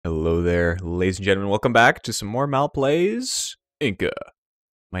Hello there, ladies and gentlemen. Welcome back to some more MapModeButtons Inca.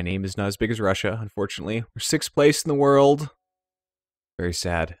 My name is not as big as Russia, unfortunately. We're 6th place in the world. Very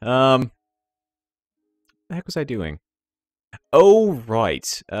sad. What the heck was I doing? Oh, right.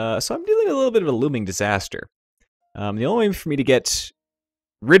 So I'm dealing with a little bit of a looming disaster. The only way for me to get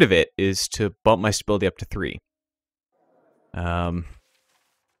rid of it is to bump my stability up to 3.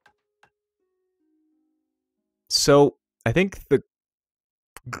 So I think the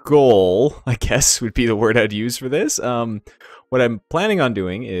goal, I guess, would be the word I'd use for this. What I'm planning on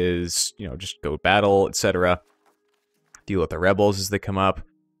doing is, just go battle, etc. Deal with the rebels as they come up.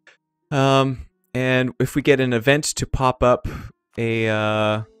 And if we get an event to pop up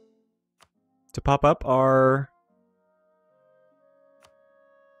our...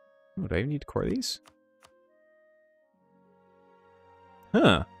 Oh, do I even need to core these?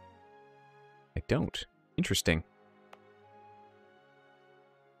 Huh. I don't. Interesting.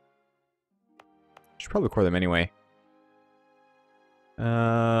 Should probably core them anyway.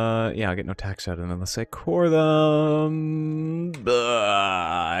 Yeah, I'll get no tax out of them unless I core them.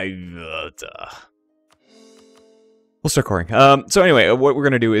 We'll start coring. So anyway, what we're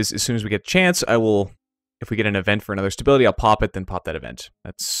gonna do is, as soon as we get a chance, I will, if we get an event for another stability, I'll pop it, then pop that event.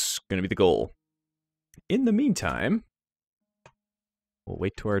 That's gonna be the goal. In the meantime, we'll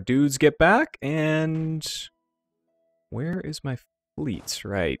wait till our dudes get back, and where is my fleet?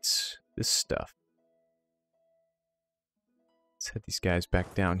 Right, this stuff. Let's head these guys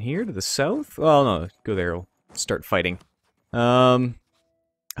back down here to the south. Oh, no, go there. We'll start fighting. Ah,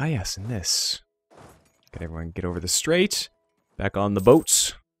 yes, and this. Got everyone get over the strait. Back on the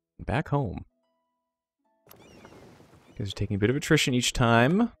boats. Back home. You guys are taking a bit of attrition each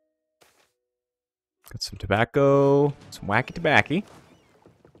time. Got some tobacco. Some wacky tobacco.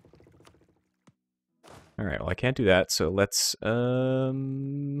 Alright, well, I can't do that, so let's,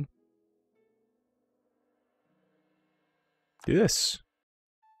 do this.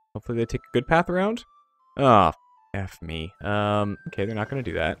 Hopefully they take a good path around. Ah, oh, F me. Okay, they're not gonna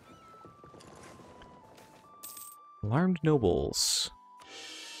do that. Alarmed nobles.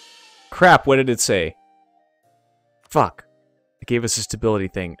 Crap, what did it say? Fuck. It gave us a stability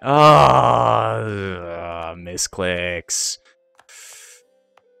thing. Ah, misclicks.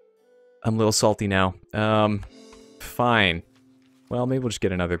 I'm a little salty now. Fine. Well, maybe we'll just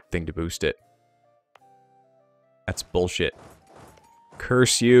get another thing to boost it. That's bullshit.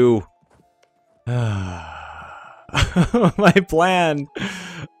 Curse you. My plan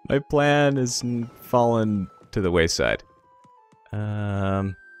has fallen to the wayside.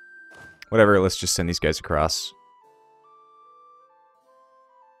 Whatever, let's just send these guys across.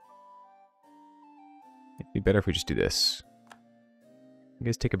 It'd be better if we just do this. You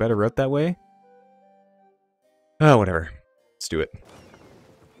guys take a better route that way? Oh, whatever. Let's do it.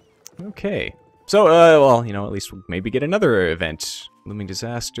 Okay. So, well, at least we'll maybe get another event. Looming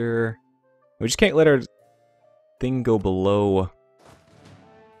disaster. We just can't let our thing go below...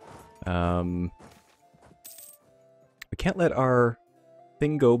 we can't let our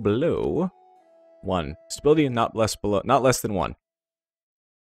thing go below 1. Stability not less than 1.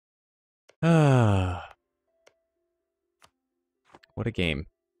 What a game.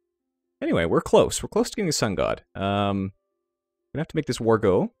 Anyway, we're close. We're close to getting a sun god. We're gonna have to make this war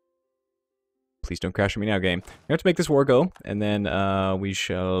go. Please don't crash on me now, game. We have to make this war go, and then we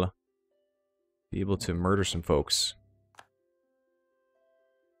shall be able to murder some folks.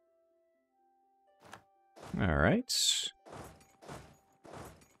 Alright.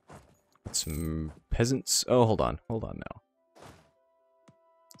 Got some peasants. Oh, hold on. Hold on now.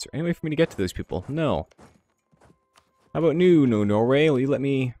 Is there any way for me to get to those people? No. How about no Norway? Will you let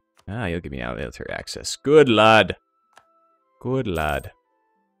me... Ah, you'll give me out military access. Good lad. Good lad.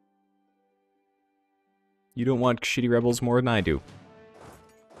 You don't want shitty rebels more than I do.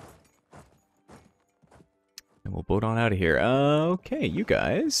 And we'll boat on out of here. Okay, you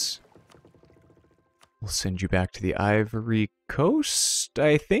guys. We'll send you back to the Ivory Coast,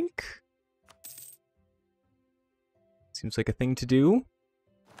 I think. Seems like a thing to do.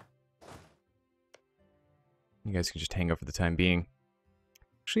 You guys can just hang out for the time being.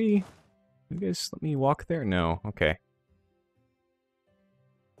 Actually, you guys let me walk there? No, okay.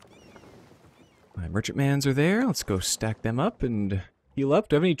 My merchantmans are there. Let's go stack them up and heal up.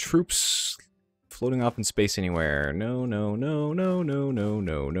 Do I have any troops floating off in space anywhere? No, no, no, no, no, no,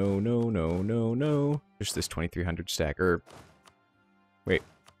 no, no, no, no, no, no. Just this 2,300 stack. Or, wait,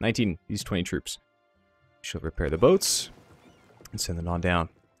 19. These 20 troops. She'll repair the boats and send them on down.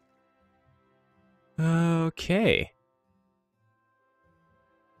 Okay.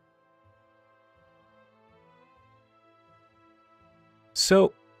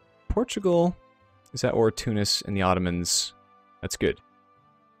 So, Portugal is at war with Tunis and the Ottomans. That's good.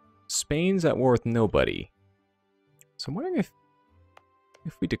 Spain's at war with nobody. So I'm wondering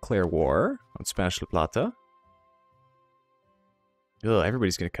if we declare war on Spanish La Plata. Ugh,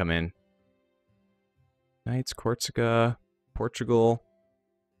 everybody's gonna come in. Knights, Corsica, Portugal,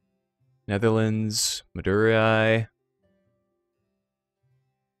 Netherlands, Madurai.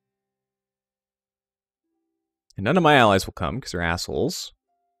 And none of my allies will come because they're assholes.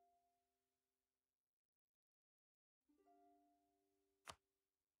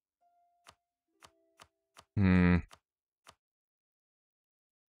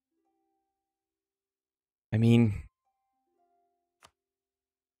 I mean,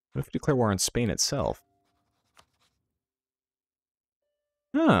 what if we declare war on Spain itself?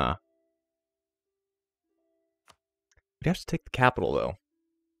 Huh. We'd have to take the capital, though.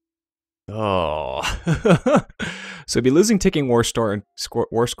 Oh. So we'd be losing ticking war score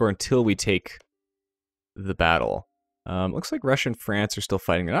until we take the battle. Looks like Russia and France are still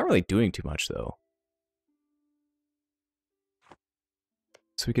fighting. They're not really doing too much, though.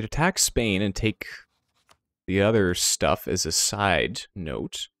 So we could attack Spain and take the other stuff as a side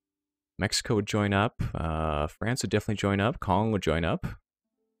note. Mexico would join up. France would definitely join up. Kong would join up.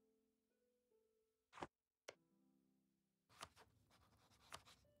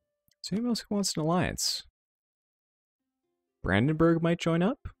 Is anyone else who wants an alliance? Brandenburg might join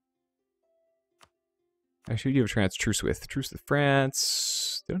up. Actually, you have a truce with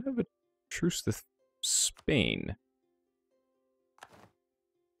France. They don't have a truce with Spain.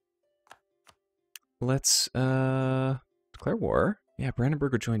 Let's declare war. Yeah,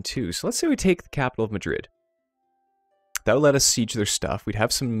 Brandenburg would join too. So let's say we take the capital of Madrid. That would let us siege their stuff. We'd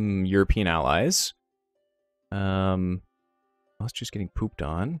have some European allies. Austria's getting pooped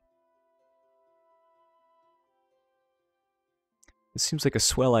on. This seems like a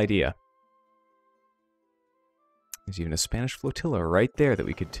swell idea. There's even a Spanish flotilla right there that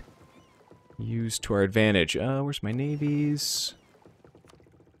we could use to our advantage. Where's my navies?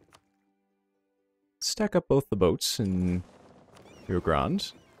 Stack up both the boats in Rio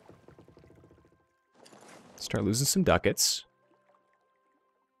Grande. Start losing some ducats.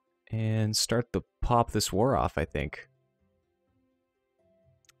 And start to pop this war off, I think.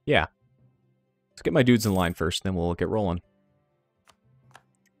 Yeah. Let's get my dudes in line first, then we'll get rolling.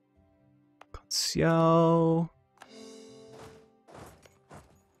 Xiao.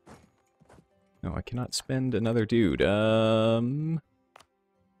 No, I cannot spend another dude.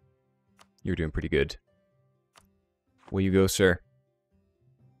 You're doing pretty good. Away you go, sir.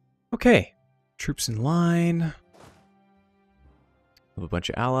 Okay. Troops in line. Have a bunch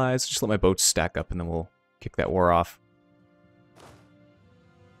of allies. Just let my boats stack up and then we'll kick that war off.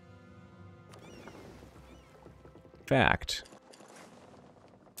 Fact.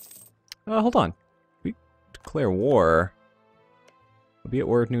 Hold on. We declare war. We'll be at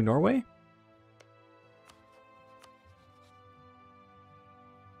war with New Norway?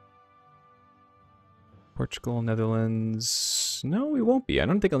 Portugal, Netherlands... No, we won't be. I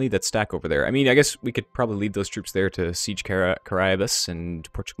don't think I'll need that stack over there. I mean, I guess we could probably lead those troops there to siege Caraibas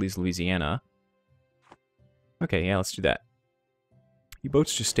and Portuguese Louisiana. Okay, yeah, let's do that. You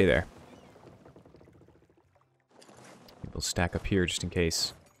boats just stay there. Maybe we'll stack up here just in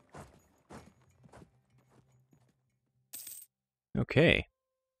case. Okay.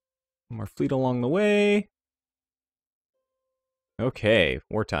 One more fleet along the way. Okay,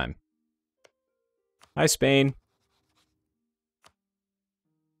 wartime. Hi, Spain.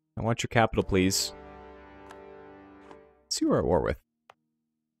 I want your capital, please. Let's see who we're at war with.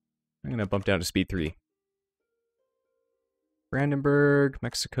 I'm gonna bump down to speed 3. Brandenburg,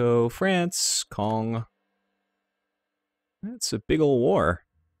 Mexico, France, Kong. That's a big old war.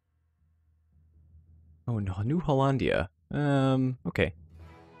 Oh, no, New Hollandia. Okay.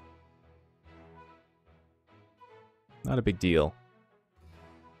 Not a big deal.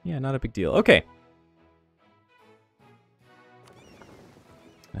 Yeah, not a big deal. Okay.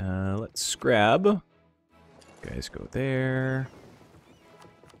 Let's grab. You guys go there.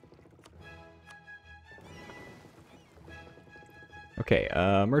 Okay,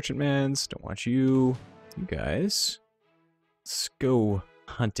 merchantmans, don't want you. You guys. Let's go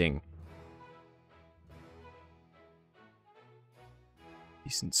hunting.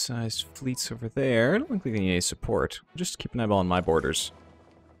 Decent sized fleets over there. I don't think they need any support. Just keep an eyeball on my borders.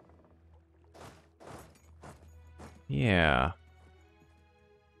 Yeah.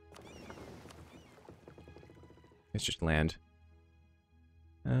 It's just land.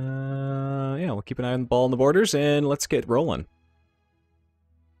 Yeah, we'll keep an eye on the ball on the borders and let's get rolling.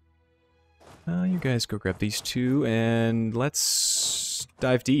 You guys go grab these two and let's Let's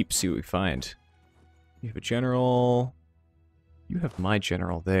dive deep, see what we find. You have a general. You have my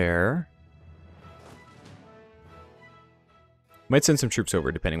general there. Might send some troops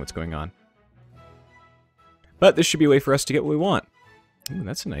over, depending what's going on. But this should be a way for us to get what we want. Ooh,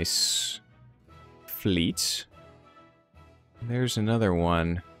 that's a nice fleet. There's another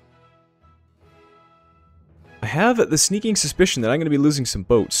one. I have the sneaking suspicion that I'm going to be losing some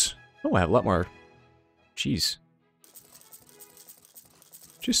boats. Oh, I have a lot more. Jeez.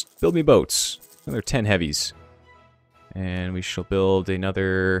 Just build me boats. Another 10 heavies. And we shall build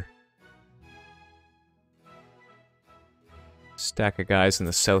another stack of guys in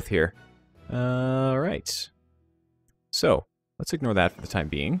the south here. Alright. So, let's ignore that for the time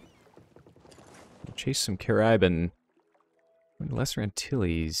being. We'll chase some Carib and Lesser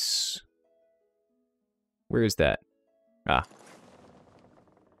Antilles. Where is that? Ah.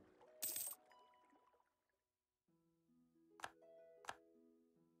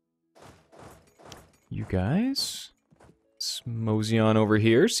 You guys? Let's mosey on over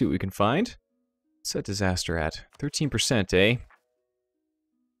here, see what we can find. What's that disaster at? 13%, eh?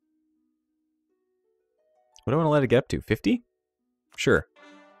 What do I want to let it get up to? 50? Sure.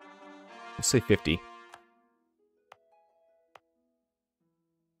 We'll say 50.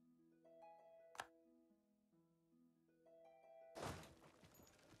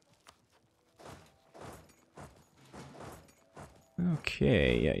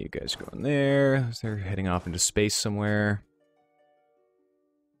 Okay, yeah, you guys go in there. They're heading off into space somewhere.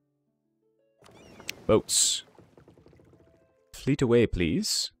 Boats. Fleet away,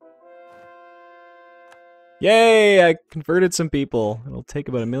 please. Yay! I converted some people. It'll take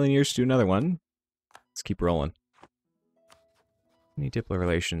about 1,000,000 years to do another one. Let's keep rolling. Any diplo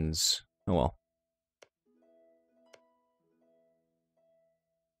relations? Oh well.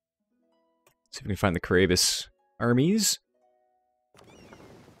 See if we can find the Caribis armies.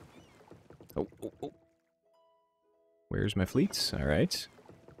 Oh, oh, oh. Where's my fleets? Alright.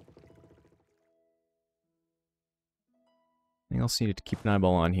 Anything else needed to keep an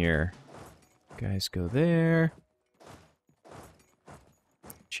eyeball on here? Guys go there.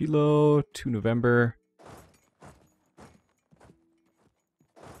 Chilo, 2 November.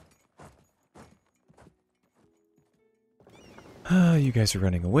 You guys are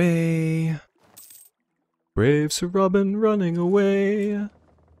running away. Brave Sir Robin running away.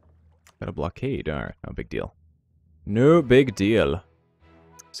 Got a blockade. Alright, no big deal. No big deal.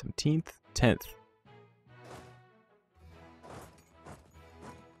 17th, 10th.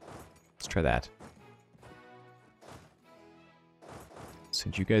 Let's try that.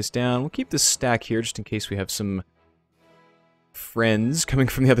 Send you guys down. We'll keep this stack here just in case we have some friends coming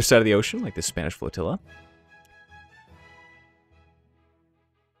from the other side of the ocean, like the Spanish flotilla.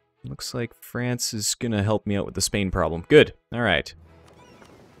 Looks like France is gonna help me out with the Spain problem. Good. Alright.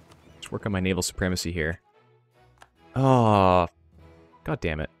 Let's work on my naval supremacy here. Oh, god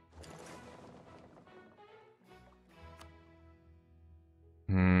damn it.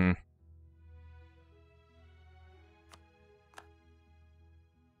 I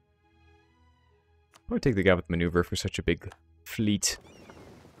would take the guy with maneuver for such a big fleet.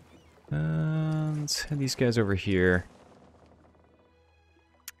 Let's head these guys over here.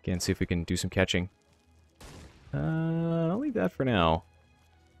 Again, see if we can do some catching. I'll leave that for now.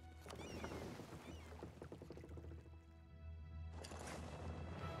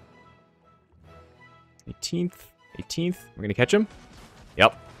 '18th. We're gonna catch him?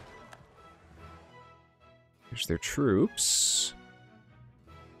 Yep. Here's their troops.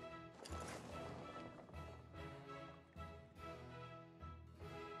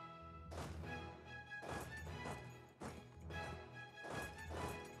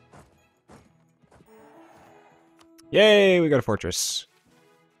 Yay, we got a fortress.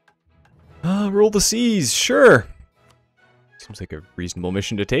 Rule the seas, sure. Seems like a reasonable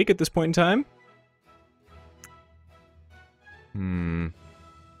mission to take at this point in time.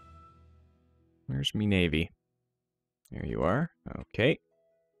 Where's me navy? There you are. Okay.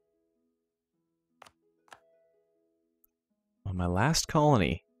 Oh, my last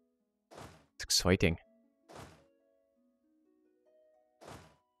colony. It's exciting.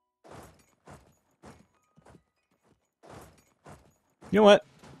 You know what?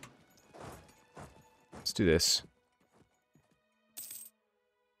 Let's do this.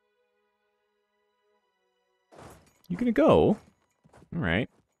 You gonna go? Alright.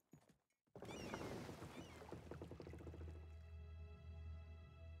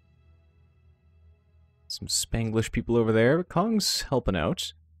 Some Spanglish people over there, but Kong's helping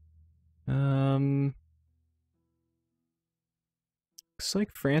out. Looks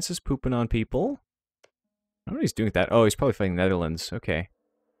like France is pooping on people. I don't know what he's doing with that. Oh, he's probably fighting the Netherlands. Okay.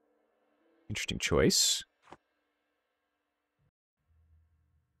 Interesting choice.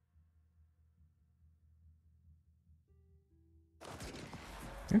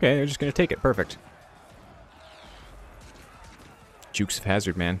 Okay, they're just gonna take it. Perfect. Jukes of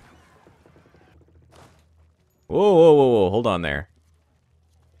Hazard, man. Whoa, whoa, whoa, whoa. Hold on there.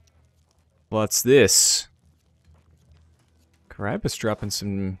 What's this? Caribus dropping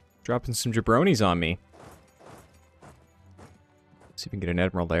some jabronis on me. See if we can get an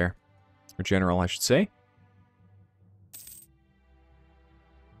admiral there. Or general, I should say.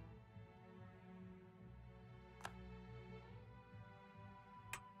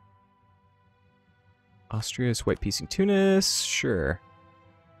 Austria's white piecing Tunis. Sure.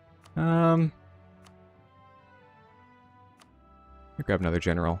 Here, grab another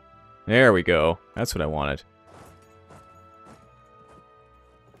general. There we go. That's what I wanted.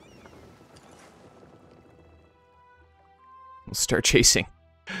 We'll start chasing.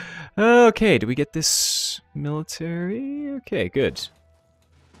 Okay, do we get this military? Okay, good.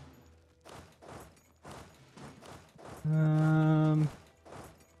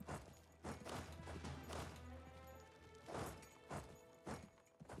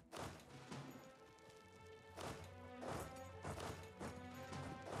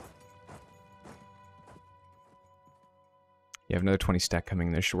 You have another 20 stack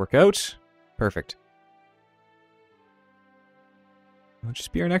coming. This should work out. Perfect. It'll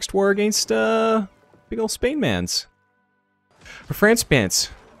just be our next war against big old Spain mans. Or France mans.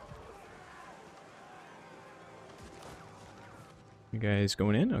 You guys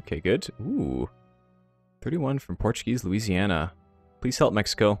going in? Okay, good. Ooh. 31 from Portuguese Louisiana. Please help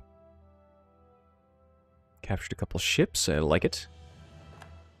Mexico. Captured a couple ships. I like it.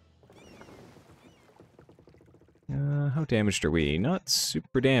 How damaged are we? Not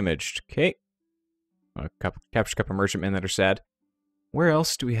super damaged. Okay. Captured a couple merchantmen that are sad. Where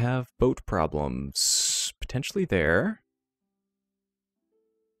else do we have boat problems? Potentially there.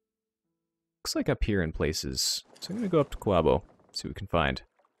 Looks like up here in places. So I'm going to go up to Quabo. See what we can find.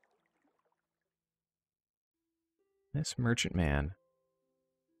 Nice merchantman.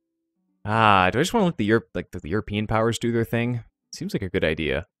 Ah, do I just want to let the European powers do their thing? Seems like a good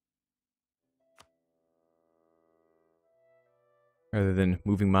idea. Rather than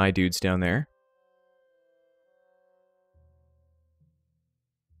moving my dudes down there.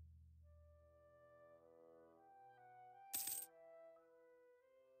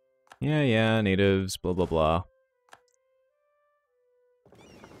 Yeah, natives, blah, blah, blah.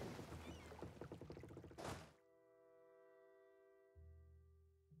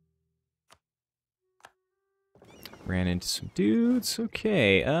 Ran into some dudes.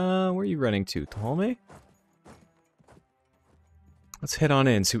 Okay, where are you running to? Tolme? Let's head on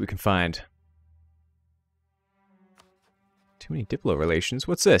in, see what we can find. Too many Diplo relations.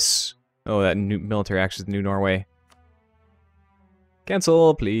 What's this? Oh, that new military action is the new Norway.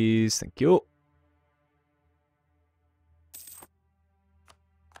 Cancel, please. Thank you.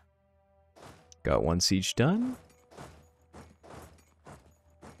 Got one siege done.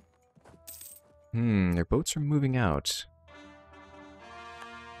 Their boats are moving out.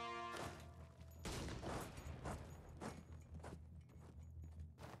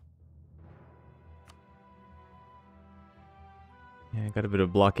 Yeah, got a bit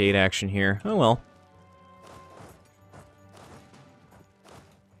of blockade action here. Oh well.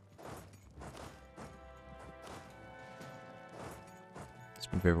 Let's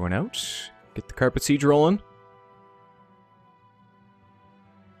move everyone out. Get the carpet siege rolling.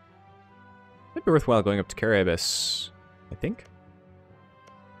 Might be worthwhile going up to Caribus, I think.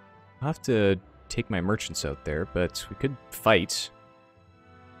 I'll have to take my merchants out there, but we could fight.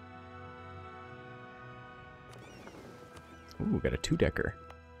 Ooh, got a 2-decker.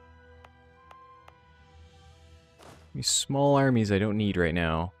 These small armies I don't need right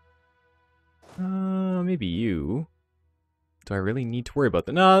now. Maybe you. Do I really need to worry about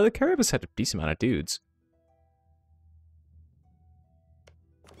that? No, the Caribus had a decent amount of dudes.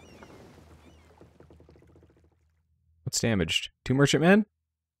 What's damaged? 2 merchantmen?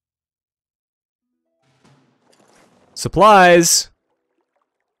 Supplies!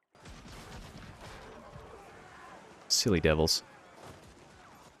 Silly devils.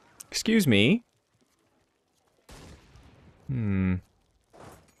 Excuse me. Is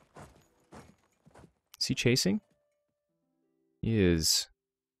he chasing? He is.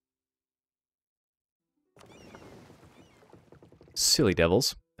 Silly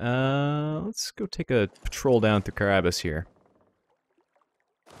devils. Let's go take a patrol down through Caribus here.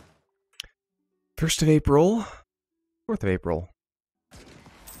 1st of April. 4th of April.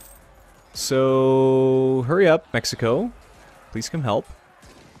 So, hurry up, Mexico. Please come help.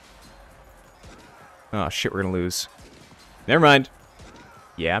 Oh, shit, we're gonna lose. Never mind.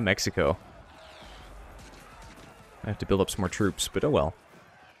 Yeah, Mexico. I have to build up some more troops, but oh well.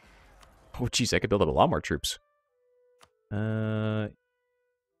 Oh, jeez, I could build up a lot more troops. Yeah.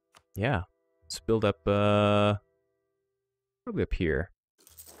 Let's build up, probably up here.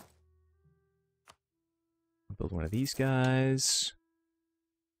 I'll build one of these guys.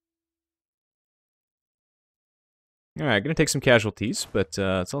 Alright, gonna take some casualties, but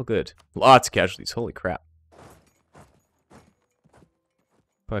it's all good. Lots of casualties, holy crap.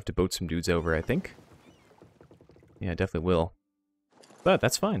 Probably have to boat some dudes over, I think. Yeah, definitely will. But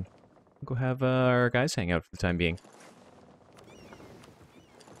that's fine. We'll go have our guys hang out for the time being.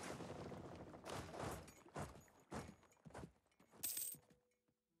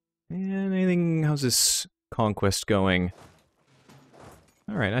 And anything, how's this conquest going?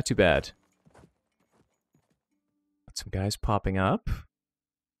 Alright, not too bad. Got some guys popping up.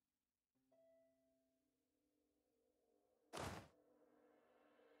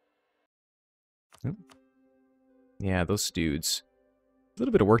 Oh. Yeah, those dudes. A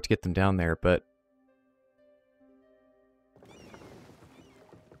little bit of work to get them down there, but...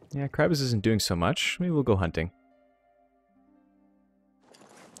 yeah, Krabs isn't doing so much. Maybe we'll go hunting.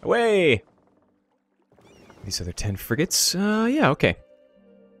 Away! These other 10 frigates? Yeah, okay.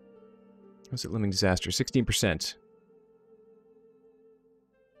 How's it limiting disaster? 16%.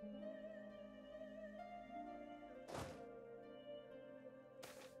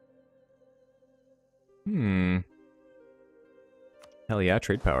 Hell yeah,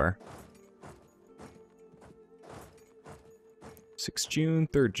 trade power. 6 June,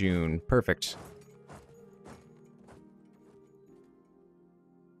 3rd June. Perfect.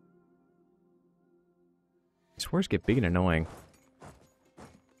 These wars get big and annoying.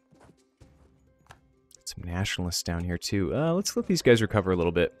 Some nationalists down here too. Let's let these guys recover a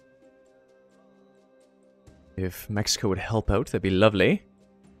little bit. If Mexico would help out, that'd be lovely.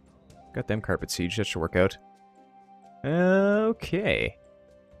 Got them carpet siege, that should work out. Okay.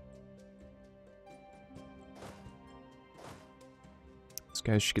 These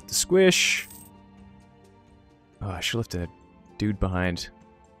guys should get the squish. Oh, I should have left a dude behind.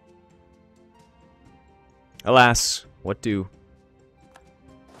 Alas, what do?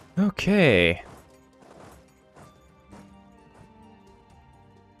 Okay.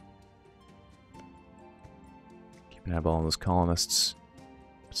 Keep an eyeball on those colonists.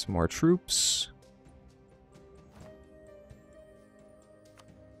 Some more troops.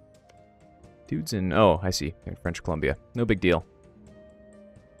 Dudes in... oh, I see. In French Columbia. No big deal.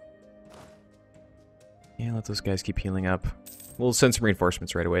 Yeah, let those guys keep healing up. We'll send some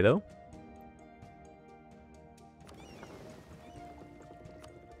reinforcements right away, though.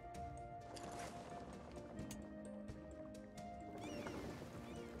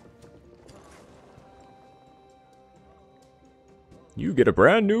 You get a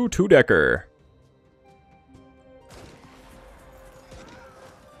brand new 2-decker.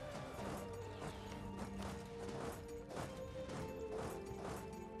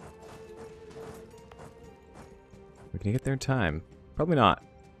 We're gonna get there in time. Probably not.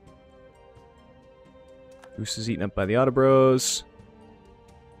 Goose is eaten up by the Autobros.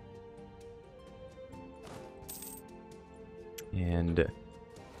 And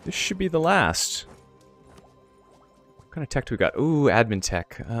this should be the last. What kind of tech do we got? Ooh, admin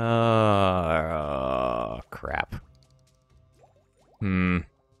tech. Crap.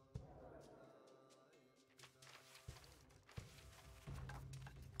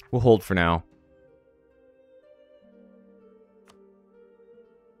 We'll hold for now.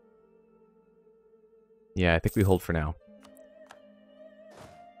 Yeah, I think we hold for now.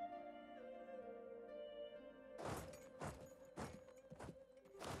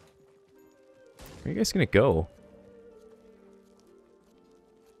 Where are you guys gonna go?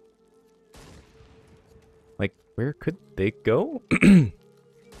 Like, where could they go? It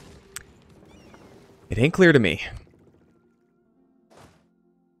ain't clear to me.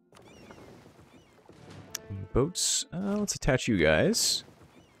 Boats. Let's attach you guys.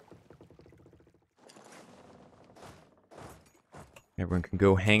 Everyone can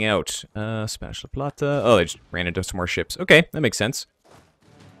go hang out. Spanish La Plata. Oh, they just ran into some more ships. Okay, that makes sense.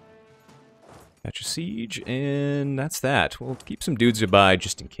 Catch a siege, and that's that. We'll keep some dudes by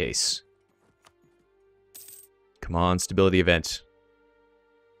just in case. Come on, stability event.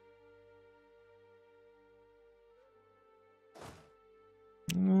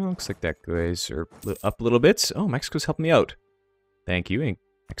 Looks like that guys are up a little bit. Oh, Mexico's helping me out. Thank you,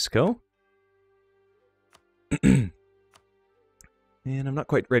 Mexico. And I'm not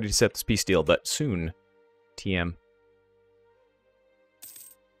quite ready to set this peace deal, but soon. TM.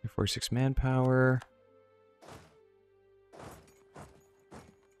 46 manpower.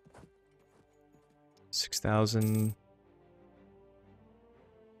 $6,000.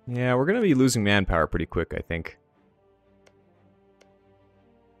 Yeah, we're gonna be losing manpower pretty quick, I think.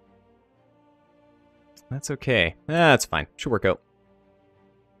 That's okay. That's fine. Should work out.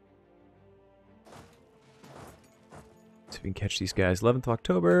 See if we can catch these guys. 11th of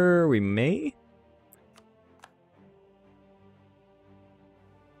October. We may.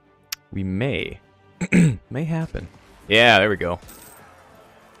 We may. May happen. Yeah, there we go.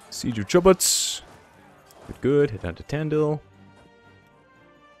 Siege of Chubbutz. Good, good. Head down to Tandil.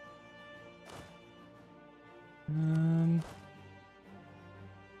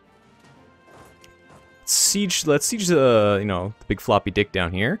 Let's siege the, you know, the big floppy dick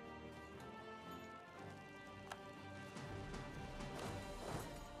down here.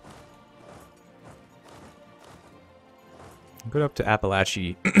 Go up to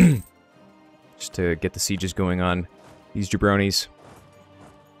Appalachia just to get the sieges going on these jabronis.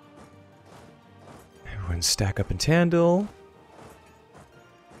 Everyone stack up in Tandil.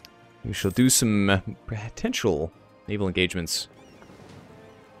 We shall do some potential naval engagements.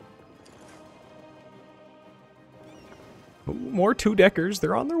 Ooh, more two-deckers.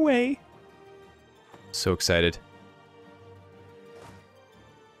 They're on their way. So excited.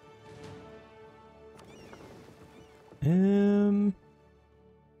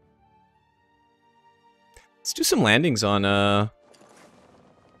 Let's do some landings on our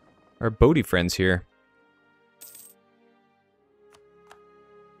boaty friends here.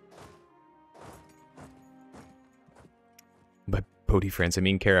 By boaty friends, I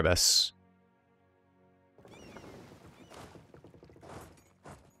mean Carabas.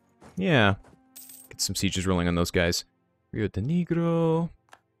 Yeah. Get some sieges rolling on those guys. Rio de Negro.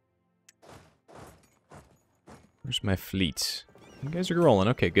 Where's my fleet? You guys are rolling.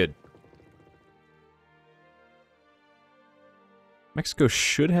 Okay, good. Mexico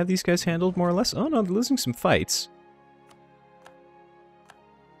should have these guys handled more or less. Oh no, they're losing some fights.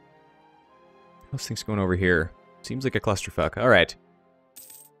 How's things going over here? Seems like a clusterfuck. Alright.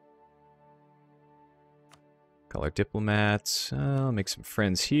 Call our diplomats. I'll make some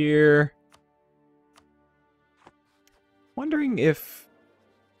friends here. Wondering if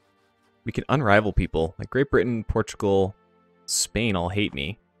we can unrival people. Like Great Britain, Portugal, Spain all hate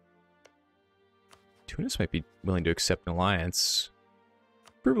me. Tunis might be willing to accept an alliance.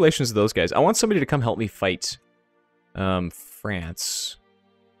 Good relations to those guys. I want somebody to come help me fight France.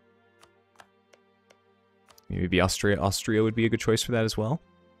 Maybe Austria. Austria would be a good choice for that as well.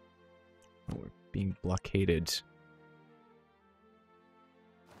 Oh, we're being blockaded.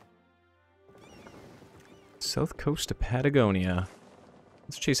 South coast of Patagonia.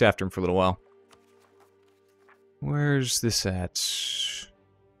 Let's chase after him for a little while. Where's this at?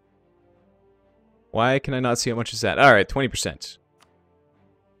 Why can I not see how much is that? Alright, 20%.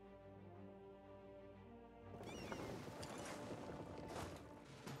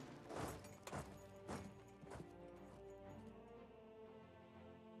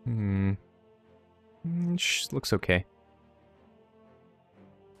 Looks okay.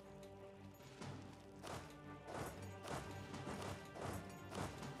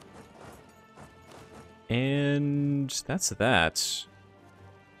 And that's that.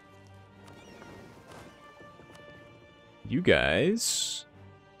 You guys...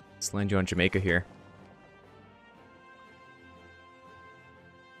 Let's land you on Jamaica here.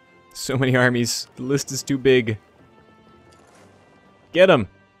 So many armies. The list is too big. Get them!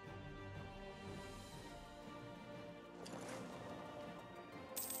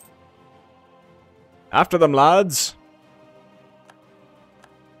 After them, lads!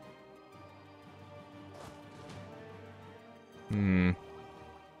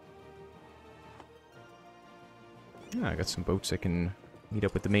 Yeah, I got some boats I can meet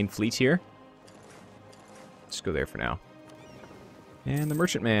up with the main fleet here. Let's go there for now. And the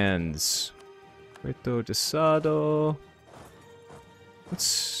merchantmans. Puerto de Sado.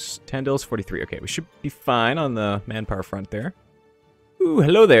 What's Tandil's 43? Okay, we should be fine on the manpower front there. Ooh,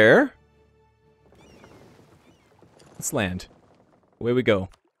 hello there. Let's land. Away we go.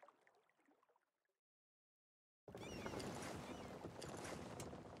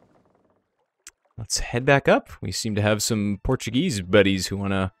 Let's head back up. We seem to have some Portuguese buddies who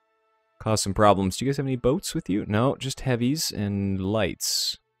want to cause some problems. Do you guys have any boats with you? No, just heavies and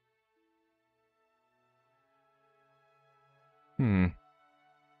lights. Okay.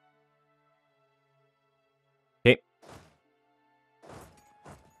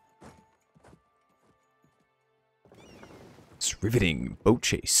 Let's Riveting boat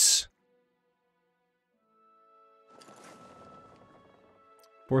chase.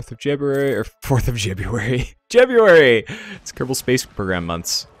 4th of February, or 4th of February. February! It's Kerbal Space Program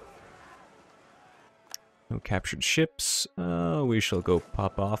months. No captured ships. We shall go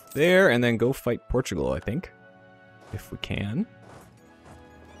pop off there and then go fight Portugal, I think. If we can.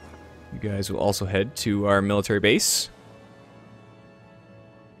 You guys will also head to our military base.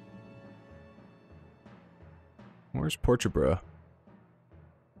 Where's Portugal?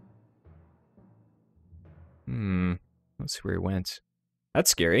 Let's see where he went. That's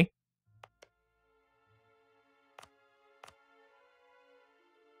scary.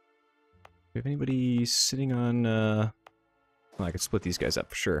 Do we have anybody sitting on, well, I could split these guys up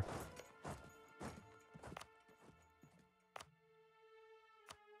for sure.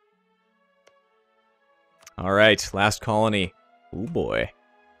 Alright, last colony. Oh boy.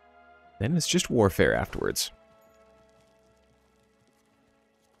 Then it's just warfare afterwards.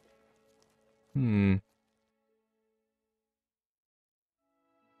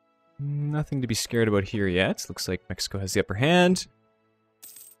 Nothing to be scared about here yet. Looks like Mexico has the upper hand.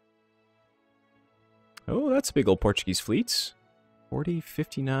 Oh, that's a big old Portuguese fleet. 40,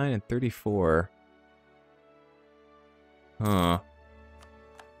 59, and 34. Huh.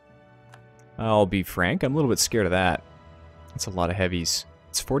 I'll be frank, I'm a little bit scared of that. That's a lot of heavies.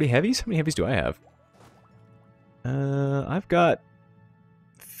 It's 40 heavies? How many heavies do I have? I've got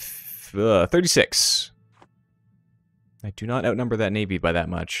 36. I do not outnumber that navy by that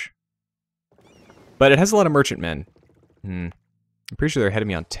much. But it has a lot of merchantmen. I'm pretty sure they're ahead of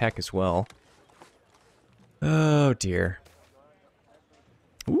me on tech as well. Oh dear.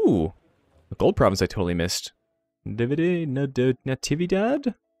 Ooh, the gold province I totally missed.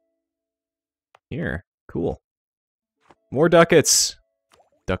 Natividad? Here, cool. More ducats.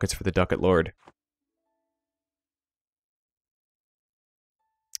 Ducats for the ducat lord.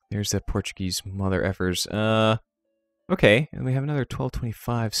 There's that Portuguese mother effers. Okay, and we have another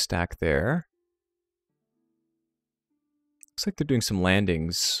 1225 stack there. Looks like they're doing some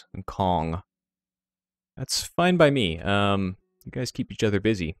landings in Kong. That's fine by me. You guys keep each other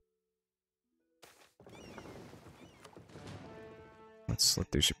busy. Let's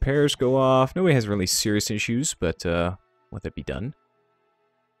let those repairs go off. Nobody has really serious issues, but let that be done.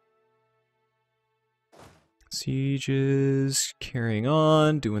 Sieges carrying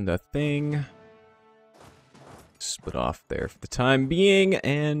on, doing the thing. Split off there for the time being,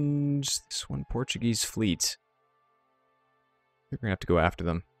 and this one Portuguese fleet. We're gonna have to go after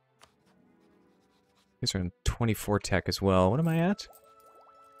them. These are on 24 tech as well. What am I at?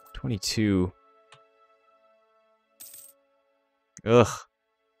 22. Ugh.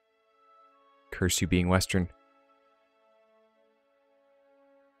 Curse you being Western.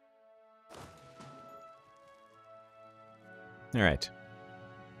 Alright.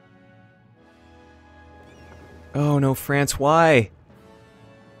 Oh no, France, why?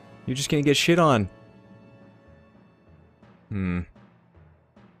 You're just gonna get shit on.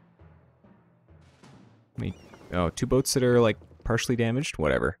 Oh, 2 boats that are, like, partially damaged?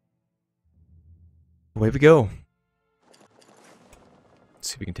 Whatever. Away we go. Let's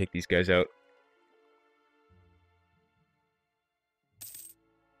see if we can take these guys out.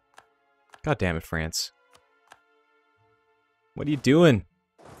 God damn it, France. What are you doing?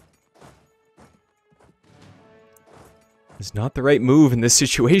 It's not the right move in this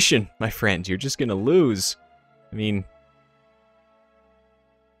situation, my friend. You're just gonna lose. I mean...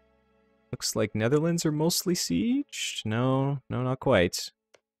 Looks like Netherlands are mostly sieged? No, no, not quite.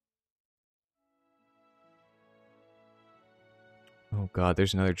 Oh god,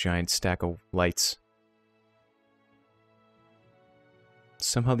 there's another giant stack of lights.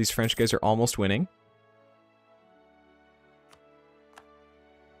 Somehow these French guys are almost winning.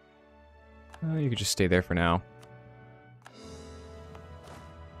 You could just stay there for now.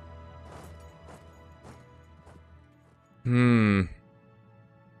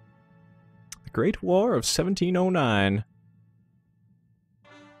 The Great War of 1709.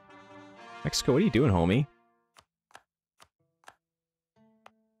 Mexico, what are you doing, homie?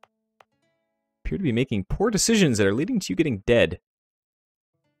 Appear to be making poor decisions that are leading to you getting dead.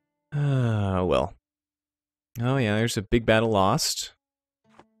 Well. Oh yeah, there's a big battle lost.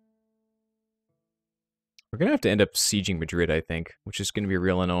 We're gonna have to end up sieging Madrid, I think, which is gonna be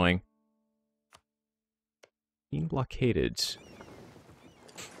real annoying. Being blockaded.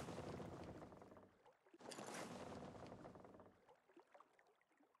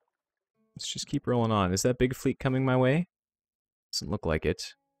 Let's just keep rolling on. Is that big fleet coming my way? Doesn't look like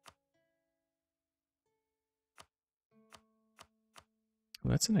it. Well,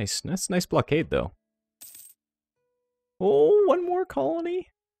 that's a nice blockade, though. Oh, one more colony.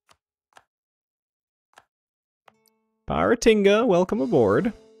 Paratinga, welcome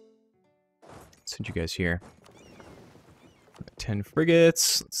aboard. Send you guys here. 10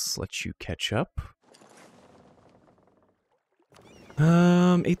 frigates. Let's let you catch up.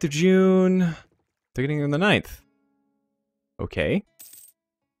 8th of June. They're getting on the 9th. Okay.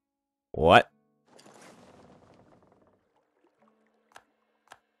 What?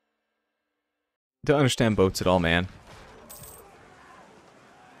 Don't understand boats at all, man.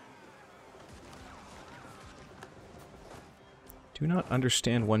 Do not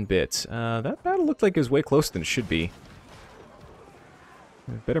understand one bit. That battle looked like it was way closer than it should be.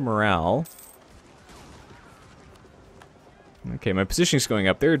 A bit of morale. Okay, my positioning's going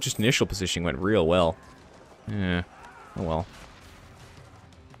up. Their just initial positioning went real well. Yeah. Oh well.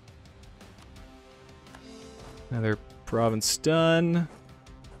 Another province done.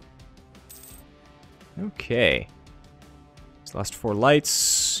 Okay. Just lost 4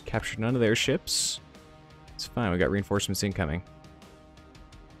 lights. Captured none of their ships. It's fine, we got reinforcements incoming.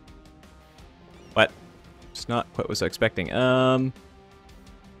 What? It's not what was I expecting.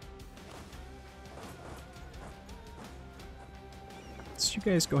 Let's you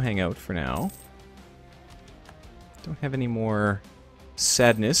guys go hang out for now. Don't have any more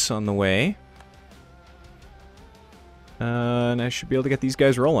sadness on the way. And I should be able to get these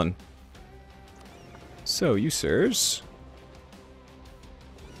guys rolling. So, you sirs.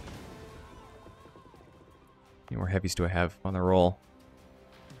 How many more heavies do I have on the roll?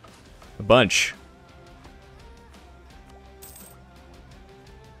 A bunch.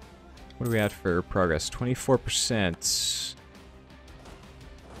 What are we at for progress? 24%.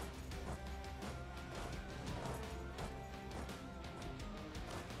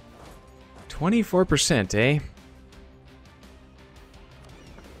 %, eh?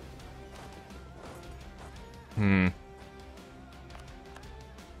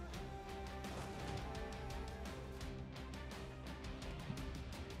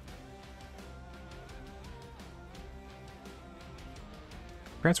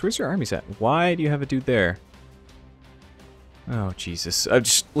 France, where's your armies at? Why do you have a dude there? Oh, Jesus.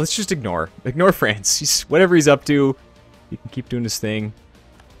 Let's just ignore. Ignore France. Whatever he's up to, he can keep doing his thing.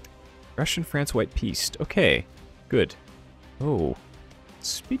 Russian, France, white peace. Okay, good. Oh,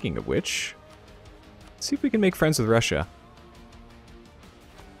 speaking of which, let's see if we can make friends with Russia.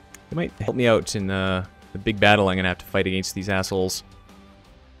 They might help me out in the big battle I'm going to have to fight against these assholes.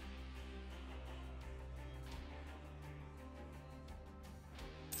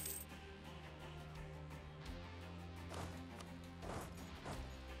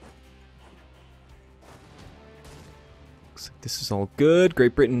 Looks like this is all good.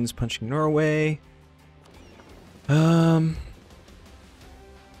 Great Britain's punching Norway. Do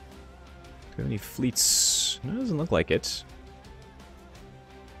we have any fleets? No, it doesn't look like it.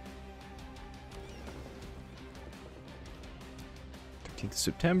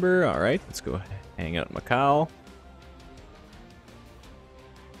 September. Alright, let's go hang out in Macau.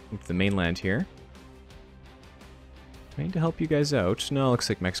 Move to the mainland here. Trying to help you guys out. No, looks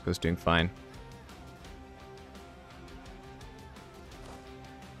like Mexico's doing fine.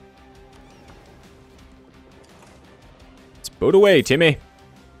 Let's boat away, Timmy!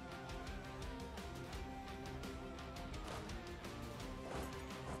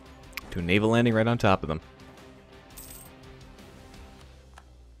 Do a naval landing right on top of them.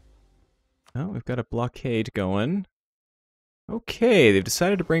 Oh, we've got a blockade going. Okay, they've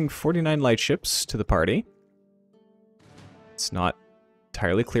decided to bring 49 lightships to the party. It's not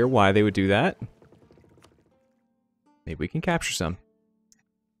entirely clear why they would do that. Maybe we can capture some.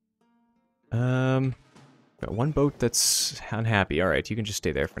 Got one boat that's unhappy. Alright, you can just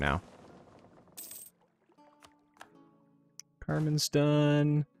stay there for now. Carmen's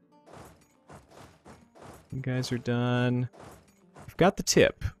done. You guys are done. We've got the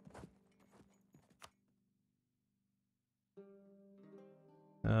tip.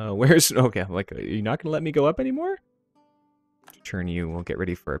 Where's... Okay, like, are you not gonna let me go up anymore? Turn you, we'll get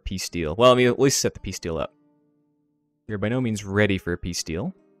ready for a peace deal. Well, I mean, at least set the peace deal up. You're by no means ready for a peace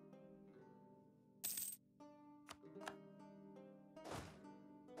deal.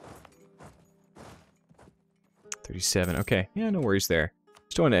 $37, okay. Yeah, no worries there.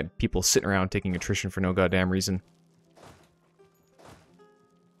 Just don't want to have people sitting around taking attrition for no goddamn reason.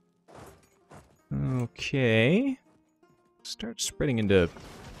 Okay. Start spreading into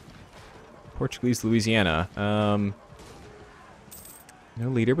Portuguese Louisiana. No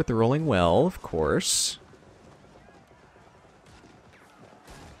leader, but they're rolling well, of course.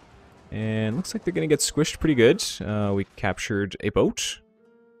 And looks like they're going to get squished pretty good. We captured a boat.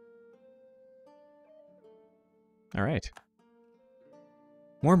 All right.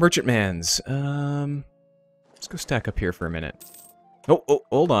 More merchantmans. Let's go stack up here for a minute. Oh,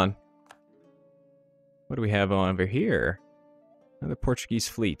 hold on. What do we have on over here? Another Portuguese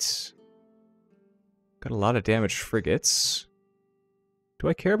fleets. Got a lot of damaged frigates. Do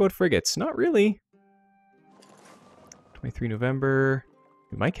I care about frigates? Not really. 23 November.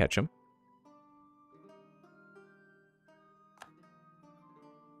 We might catch them.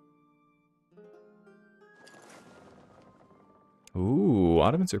 Ooh,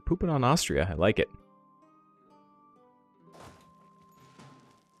 Ottomans are pooping on Austria. I like it.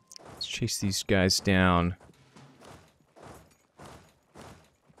 Let's chase these guys down.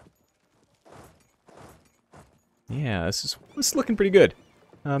 Yeah, this is looking pretty good.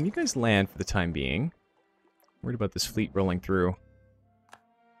 You guys land for the time being. Worried about this fleet rolling through.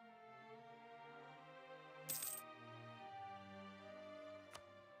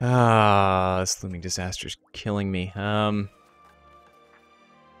 This looming disaster's killing me.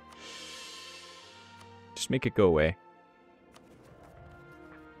 Just make it go away.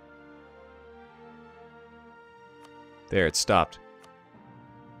 There, it stopped.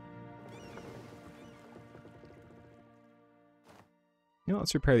 You know,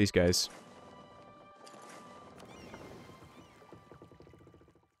 let's repair these guys.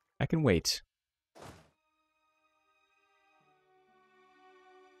 I can wait.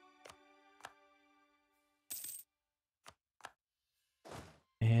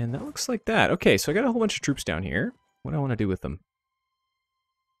 And that looks like that. Okay, so I got a whole bunch of troops down here. What do I want to do with them?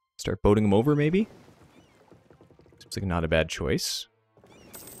 Start boating them over, maybe? Seems like not a bad choice.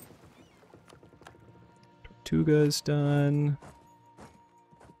 Tortuga's done.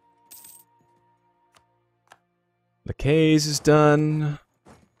 Lacaze is done.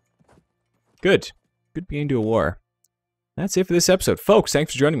 Good. Good beginning to a war. That's it for this episode. Folks,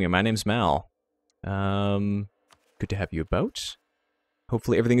 thanks for joining me. My name's Mal. Good to have you about.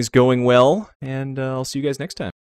 Hopefully everything is going well, and I'll see you guys next time.